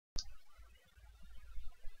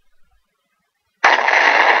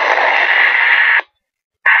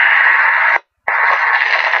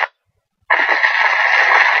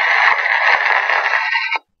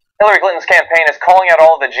Hillary Clinton's campaign is calling out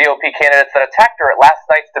all of the GOP candidates that attacked her at last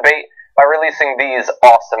night's debate by releasing these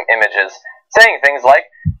awesome images, saying things like,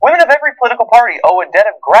 "Women of every political party owe a debt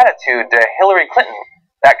of gratitude to Hillary Clinton."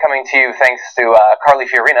 That coming to you thanks to Carly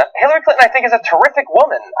Fiorina. Hillary Clinton, I think, is a terrific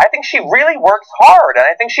woman. I think she really works hard, and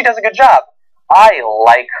I think she does a good job. I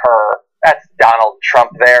like her. That's Donald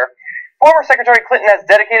Trump there. Former Secretary Clinton has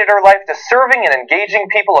dedicated her life to serving and engaging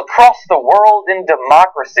people across the world in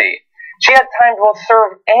democracy. She had time to both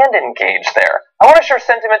serve and engage there. I want to share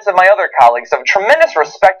sentiments of my other colleagues of tremendous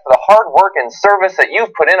respect for the hard work and service that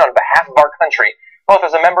you've put in on behalf of our country, both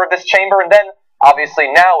as a member of this chamber and then, obviously,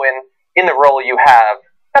 now in the role you have.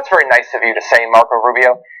 That's very nice of you to say, Marco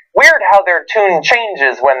Rubio. Weird how their tune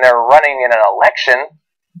changes when they're running in an election.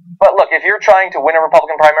 But look, if you're trying to win a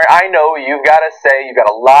Republican primary, I know you've got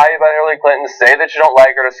to lie about Hillary Clinton, say that you don't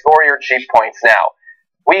like her to score your cheap points now.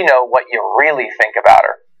 We know what you really think about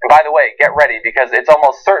her. And by the way, get ready, because it's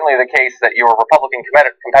almost certainly the case that your Republican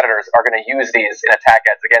competitors are going to use these in attack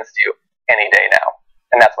ads against you any day now.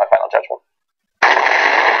 And that's my final judgment.